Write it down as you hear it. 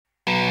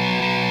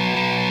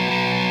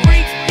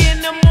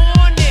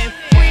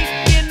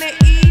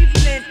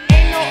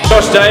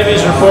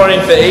Davies reporting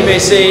for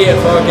EBC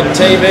fucking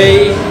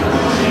TV.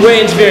 We're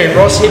interviewing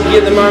Ross Hipke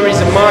at the moment.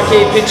 He's a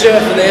marquee pitcher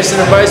for the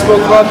Essendon Baseball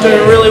Club,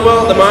 doing really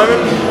well at the moment.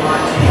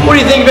 What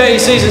do you think about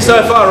your season so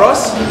far,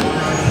 Ross?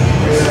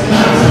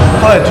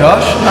 Hi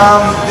Josh.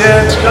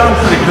 Yeah, it's going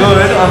pretty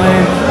good. I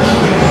mean,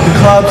 the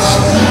club's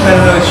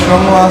been really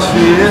strong the last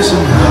few years,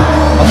 and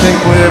I think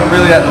we're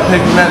really at the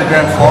peak. We made the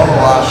grand final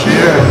last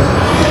year, and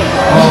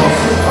well,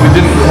 we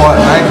didn't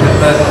quite make it,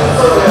 but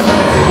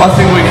I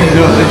think we can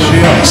do it this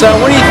year. So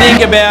what do you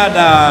think about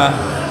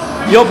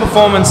your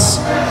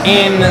performance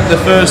in the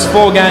first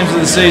 4 games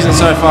of the season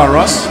so far,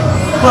 Ross?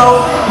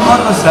 Well,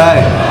 like I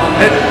say,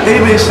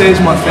 EBC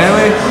is my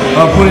family.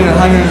 I'm putting 110%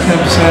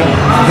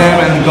 for them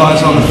and the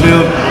guys on the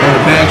field and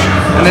the bench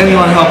and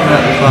anyone helping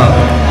out the club.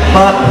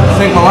 But I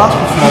think my last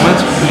performance,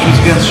 which was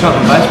against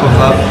Shotton Baseball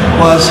Club,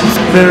 was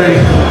very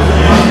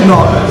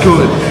not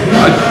good.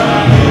 I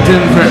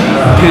didn't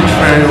pitch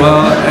very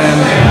well, and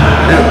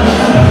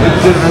it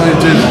didn't really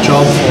do the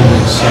job for me.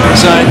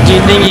 So do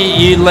you think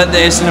you let the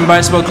Essendon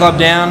Baseball Club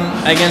down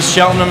against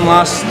Cheltenham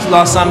last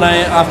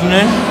Sunday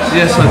afternoon?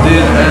 Yes, I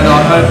did, and I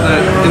hope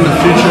that in the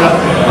future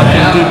I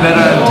can do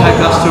better and take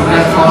us to a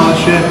grand final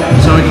this year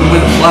so we can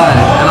win the flag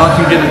and I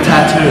can get a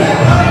tattoo.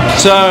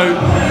 So,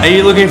 are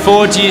you looking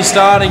forward to your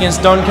start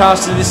against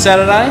Doncaster this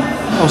Saturday?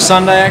 Or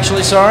Sunday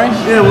actually, sorry?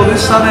 Yeah, well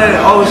this Sunday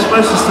I was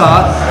supposed to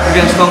start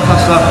against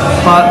Doncaster,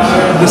 but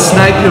the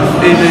snake of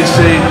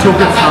EBC took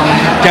it from me.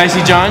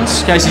 Casey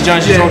Jones? Casey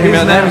Jones, you're talking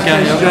about that?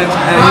 Okay. Casey Jones,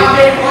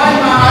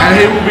 and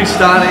he will be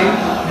starting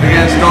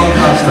against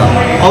Doncaster.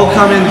 I'll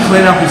come in to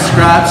clean up his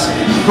scraps,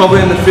 probably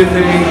in the 5th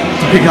inning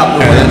to pick up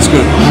the win. That's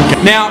good.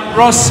 Okay. Now,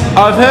 Ross,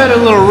 I've heard a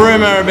little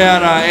rumour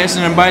about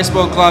Essendon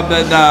Baseball Club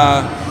that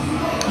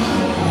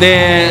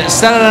their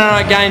Saturday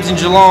night games in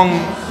Geelong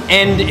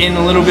end in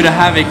a little bit of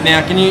havoc.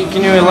 Now, can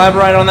you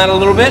elaborate on that a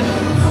little bit?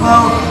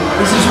 Well,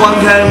 this is one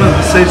game of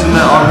the season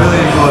that I really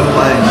enjoy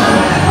playing.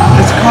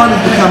 It's kind of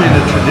becoming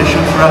a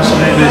tradition for us in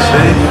EBC,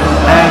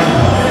 and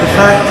the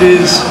fact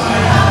is,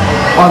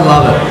 I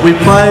love it. We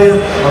play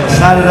on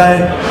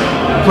Saturday,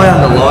 play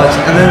under lights,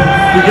 and then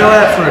we go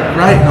out for a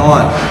great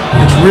night.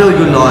 It's a really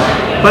good night.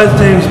 Both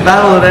teams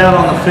battle it out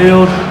on the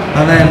field,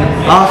 and then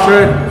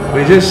after it,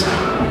 we just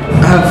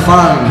have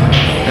fun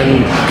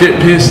and get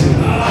pissed and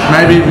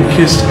maybe even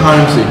kiss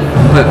Holmesy.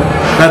 But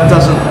that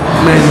doesn't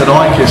mean that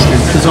I kissed him,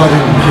 because I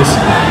didn't kiss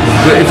him.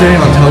 But if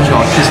anyone tells you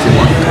I kissed him,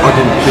 I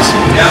didn't kiss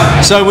him.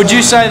 So would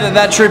you say that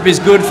that trip is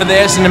good for the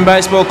Essendon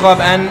Baseball Club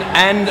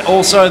and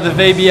also the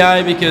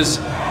VBA because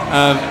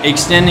of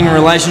extending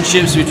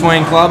relationships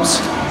between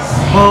clubs?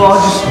 Well, I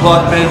just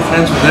like being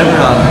friends with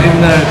everyone, even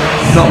though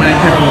not many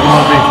people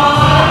want to be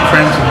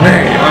friends with me.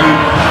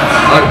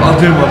 I'll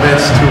do my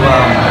best to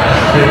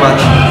pretty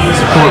much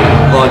support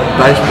like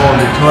baseball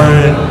in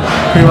Victoria and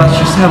pretty much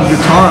just have a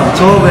good time. It's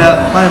all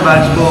about playing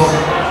baseball,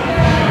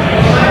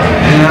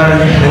 you know,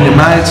 and your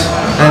mates,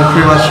 and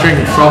pretty much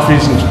drinking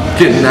frothies and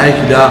getting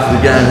naked after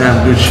the game and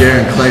having a good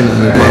share and cleaning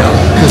it out.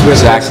 Because we're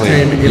the best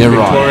team in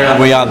Victoria.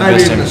 We are the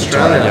best team in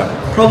Australia. Yep.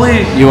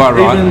 Probably you are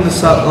right. Even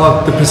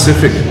like the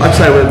Pacific. I'd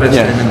say we're the best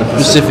team in the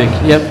Pacific.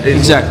 Yep,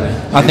 exactly.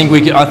 I think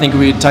we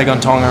could take on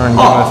Tonga and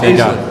give them a fair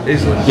go.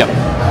 Easily. Yep,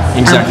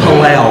 exactly.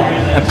 And Palau.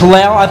 And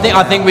Palau,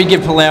 I think we'd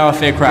give Palau a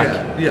fair crack.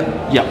 Yeah.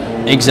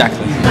 Yep,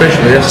 exactly.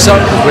 Especially us. So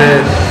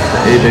we're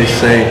the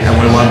EBC and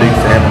we're one big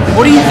family.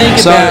 What do you think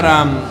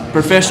about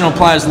professional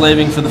players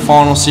leaving for the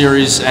final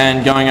series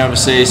and going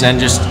overseas and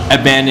just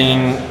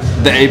abandoning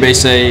the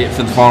EBC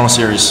for the final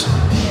series?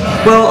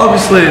 Well,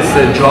 obviously it's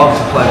their job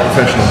to play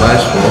professional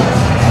baseball.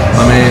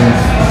 I mean,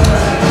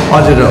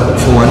 I did it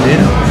for 1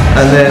 year,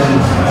 and then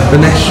the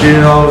next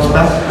year I was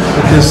back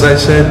because they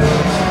said,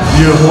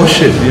 you're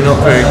horseshit, you're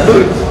not very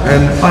good,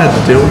 and I had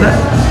to deal with that.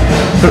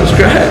 But it was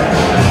great,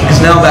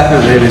 because now I'm back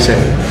at the EBC.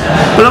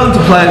 But on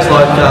to players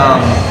like,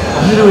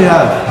 who do we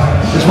have?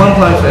 There's one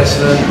player for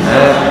Essendon,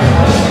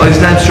 his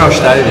name's Josh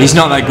Davies. He's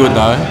not that good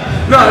though.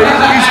 No,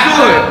 he's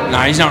good. No,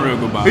 he's not real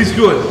good, but he's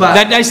good.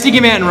 But they stick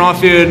him out in right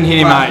field and hit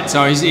him out,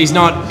 so he's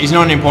not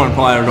an important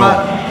player at all.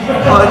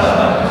 But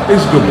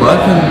he's a good bloke.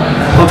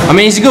 And look, I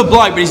mean, he's a good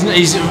bloke, but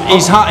he's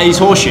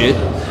horseshit.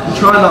 I'm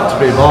trying not to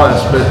be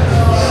biased, but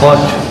like,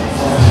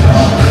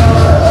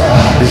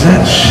 is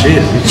that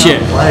shit?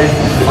 Shit.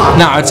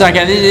 No, it's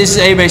okay. This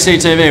is EBC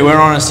TV. We're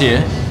honest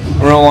here.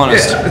 We're all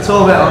honest. Yeah, it's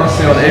all about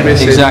honesty on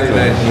EBC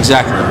TV.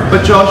 Exactly.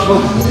 But Josh,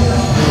 look.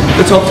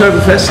 It's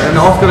Oktoberfest and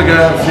I've got to go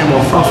have a few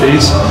more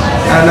frothies,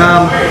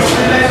 and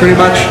pretty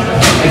much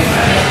if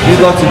you'd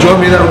like to join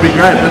me that would be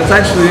great, but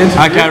thanks for the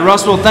interview. Okay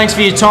Ross, well thanks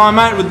for your time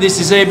mate. This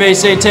is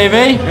EBC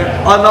TV,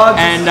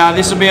 and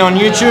this will be on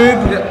YouTube.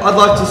 I'd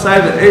like to say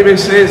that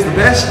EBC is the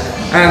best,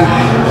 and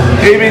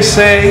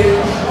EBC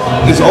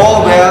is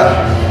all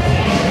about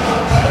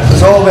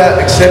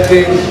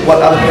accepting what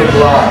other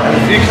people are, and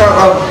if you can't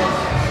love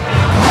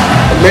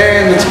a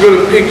man that's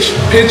good at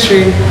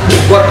pitching,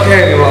 what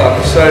can you love?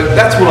 So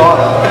that's what I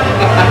love.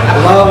 I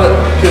love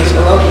it because I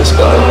love this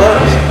guy,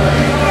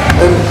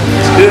 and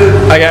it's good.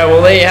 Okay,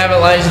 well there you have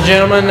it ladies and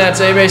gentlemen, that's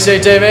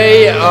EBC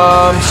TV,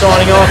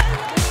 signing off.